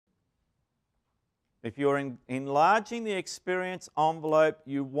If you're enlarging the experience envelope,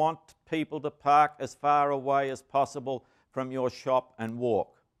 you want people to park as far away as possible from your shop and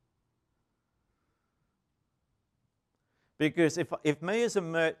walk. Because if me as a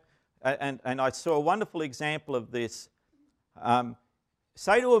merchant, and I saw a wonderful example of this,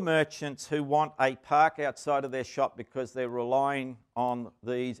 say to a merchant who want a park outside of their shop because they're relying on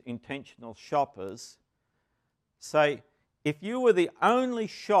these intentional shoppers, say, if you were the only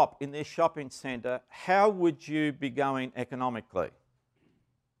shop in this shopping centre, how would you be going economically?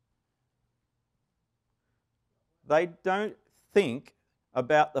 They don't think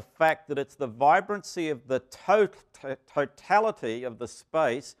about the fact that it's the vibrancy of the totality of the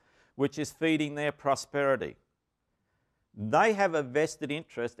space which is feeding their prosperity. They have a vested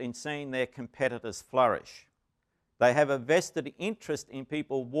interest in seeing their competitors flourish. They have a vested interest in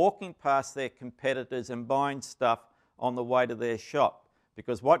people walking past their competitors and buying stuff on the way to their shop.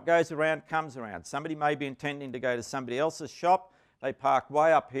 Because what goes around comes around. Somebody may be intending to go to somebody else's shop. They park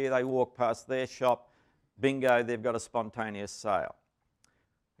way up here, they walk past their shop. Bingo, they've got a spontaneous sale.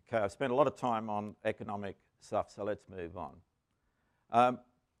 Okay, I've spent a lot of time on economic stuff, so let's move on.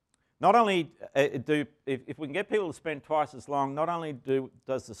 Not only if we can get people to spend twice as long, not only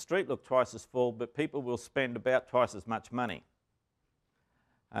does the street look twice as full, but people will spend about twice as much money.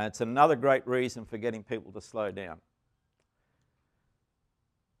 It's another great reason for getting people to slow down.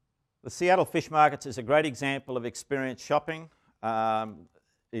 The Seattle Fish Markets is a great example of experience shopping.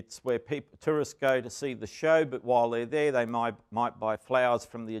 It's where tourists go to see the show, but while they're there, they might buy flowers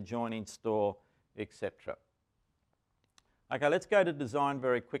from the adjoining store, etc. Okay, let's go to design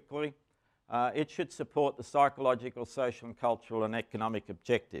very quickly. It should support the psychological, social and cultural and economic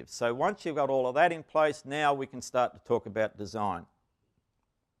objectives. So once you've got all of that in place, now we can start to talk about design.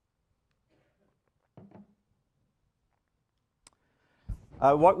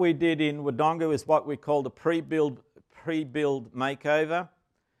 What we did in Wodonga is what we called a pre-build makeover.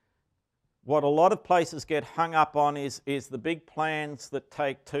 What a lot of places get hung up on is the big plans that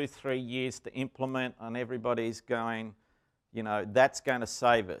take 2-3 years to implement, and everybody's going, you know, that's going to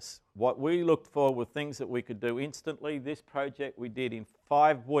save us. What we looked for were things that we could do instantly. This project we did in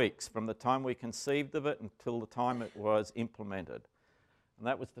 5 weeks from the time we conceived of it until the time it was implemented. And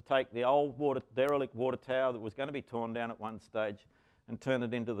that was to take the old derelict water tower that was going to be torn down at one stage and turn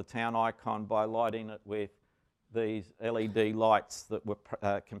it into the town icon by lighting it with these LED lights that were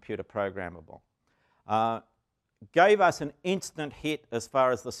computer programmable. Gave us an instant hit as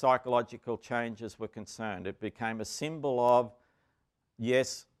far as the psychological changes were concerned. It became a symbol of,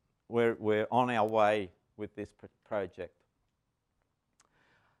 yes, we're on our way with this project.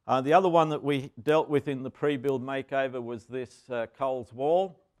 The other one that we dealt with in the pre-build makeover was this Coles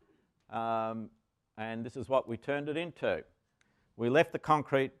wall, and this is what we turned it into. We left the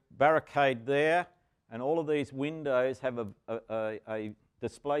concrete barricade there, and all of these windows have a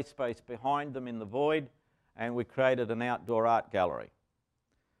display space behind them in the void, and we created an outdoor art gallery.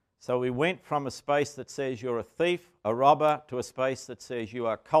 So we went from a space that says you're a thief, a robber, to a space that says you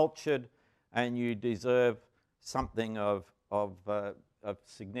are cultured and you deserve something of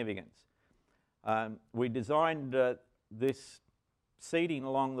significance. We designed this seating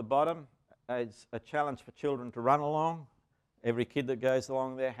along the bottom as a challenge for children to run along. Every kid that goes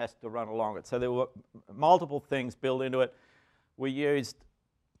along there has to run along it. So there were multiple things built into it. We used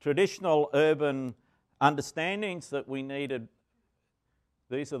traditional urban understandings that we needed.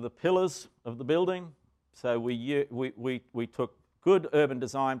 These are the pillars of the building. So we took good urban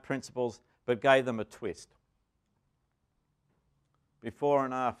design principles but gave them a twist. Before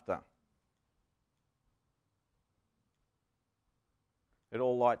and after. It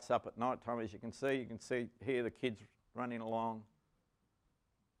all lights up at night time, as you can see. You can see here the kids running along.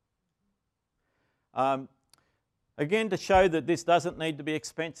 Again, to show that this doesn't need to be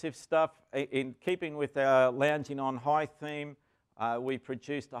expensive stuff, in keeping with our lounging on high theme, we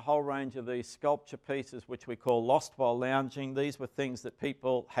produced a whole range of these sculpture pieces which we call Lost While Lounging. These were things that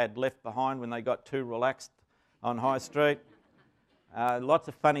people had left behind when they got too relaxed on High Street. Lots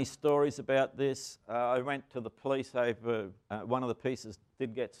of funny stories about this. I went to the police over one of the pieces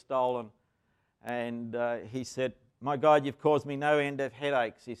did get stolen, and he said, "My God, you've caused me no end of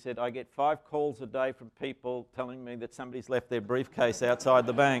headaches." He said, "I get 5 calls a day from people telling me that somebody's left their briefcase outside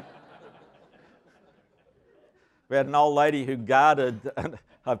the bank." We had an old lady who guarded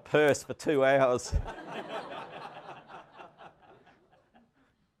her purse for 2 hours.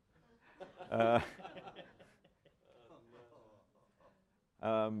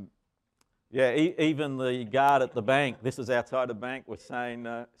 Even the guard at the bank, this is outside the bank, was saying,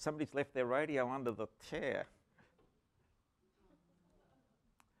 somebody's left their radio under the chair.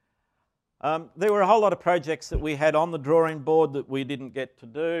 There were a whole lot of projects that we had on the drawing board that we didn't get to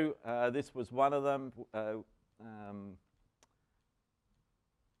do. This was one of them.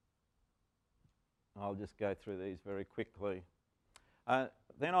 I'll just go through these very quickly.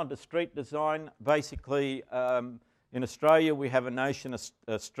 Then on to street design. Basically, in Australia we have a notion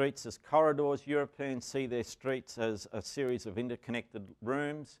of streets as corridors. Europeans see their streets as a series of interconnected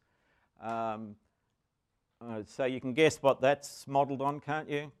rooms. So you can guess what that's modelled on, can't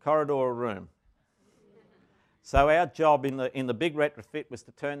you? Corridor or room. So our job in the big retrofit was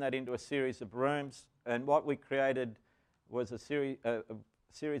to turn that into a series of rooms, and what we created was a series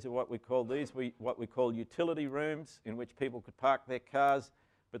of what we call utility rooms, in which people could park their cars,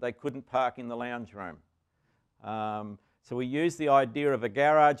 but they couldn't park in the lounge room. So we used the idea of a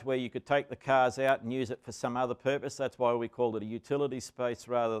garage where you could take the cars out and use it for some other purpose. That's why we called it a utility space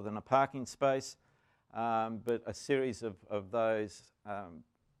rather than a parking space, but a series of those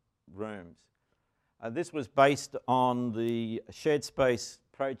rooms. This was based on the shared space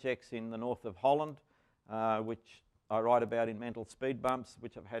projects in the north of Holland, which I write about in Mental Speed Bumps,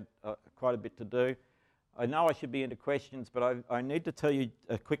 which I've had quite a bit to do. I know I should be into questions, but I need to tell you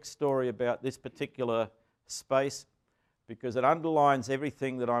a quick story about this particular space because it underlines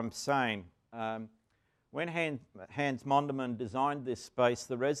everything that I'm saying. When Hans Monderman designed this space,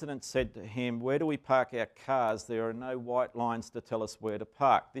 the residents said to him, "Where do we park our cars? There are no white lines to tell us where to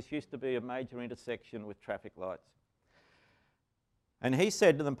park." This used to be a major intersection with traffic lights. And he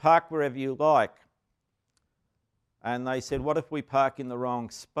said to them, "Park wherever you like." And they said, "What if we park in the wrong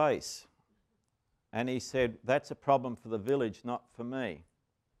space?" And he said, "That's a problem for the village, not for me."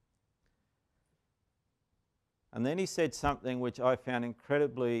 And then he said something which I found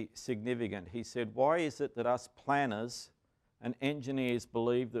incredibly significant. He said, "Why is it that us planners and engineers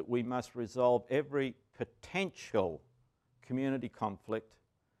believe that we must resolve every potential community conflict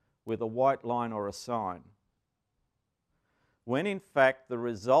with a white line or a sign, when in fact the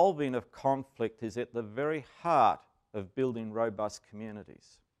resolving of conflict is at the very heart of building robust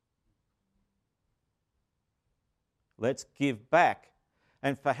communities?" Let's give back.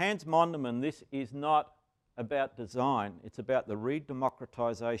 And for Hans Monderman, this is not about design, it's about the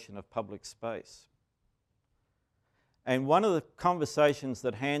re-democratisation of public space. And one of the conversations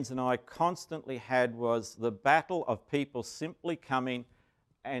that Hans and I constantly had was the battle of people simply coming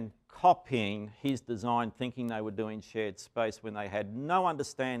and copying his design, thinking they were doing shared space when they had no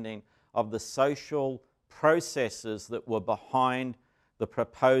understanding of the social processes that were behind the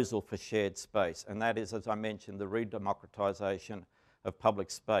proposal for shared space. And that is, as I mentioned, the re-democratisation of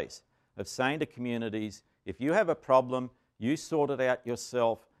public space, of saying to communities, if you have a problem, you sort it out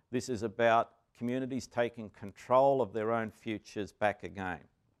yourself. This is about communities taking control of their own futures back again.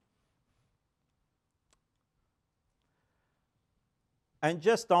 And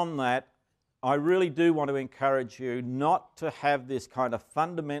just on that, I really do want to encourage you not to have this kind of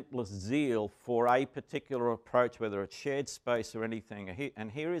fundamentalist zeal for a particular approach, whether it's shared space or anything.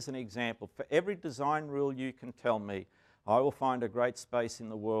 And here is an example. For every design rule you can tell me, I will find a great space in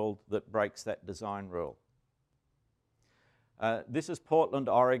the world that breaks that design rule. This is Portland,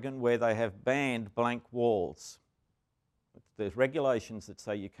 Oregon, where they have banned blank walls. There's regulations that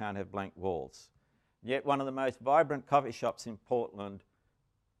say you can't have blank walls. Yet one of the most vibrant coffee shops in Portland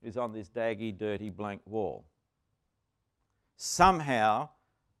is on this daggy, dirty blank wall. Somehow,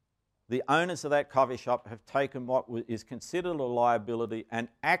 the owners of that coffee shop have taken what is considered a liability and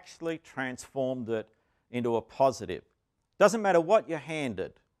actually transformed it into a positive. Doesn't matter what you're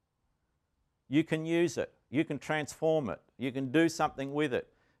handed, you can use it, you can transform it, you can do something with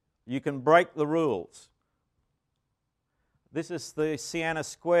it, you can break the rules. This is the Siena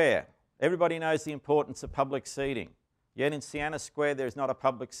Square. Everybody knows the importance of public seating. Yet in Siena Square there is not a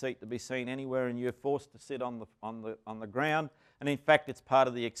public seat to be seen anywhere, and you're forced to sit on the ground, and in fact it's part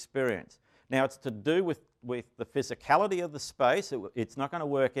of the experience. Now it's to do with the physicality of the space. It's not going to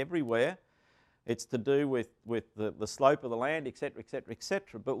work everywhere. It's to do with the slope of the land, etc., etc.,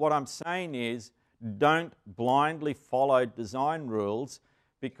 etc. But what I'm saying is, don't blindly follow design rules,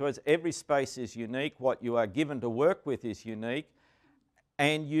 because every space is unique. What you are given to work with is unique,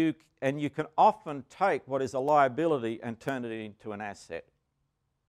 and you can often take what is a liability and turn it into an asset.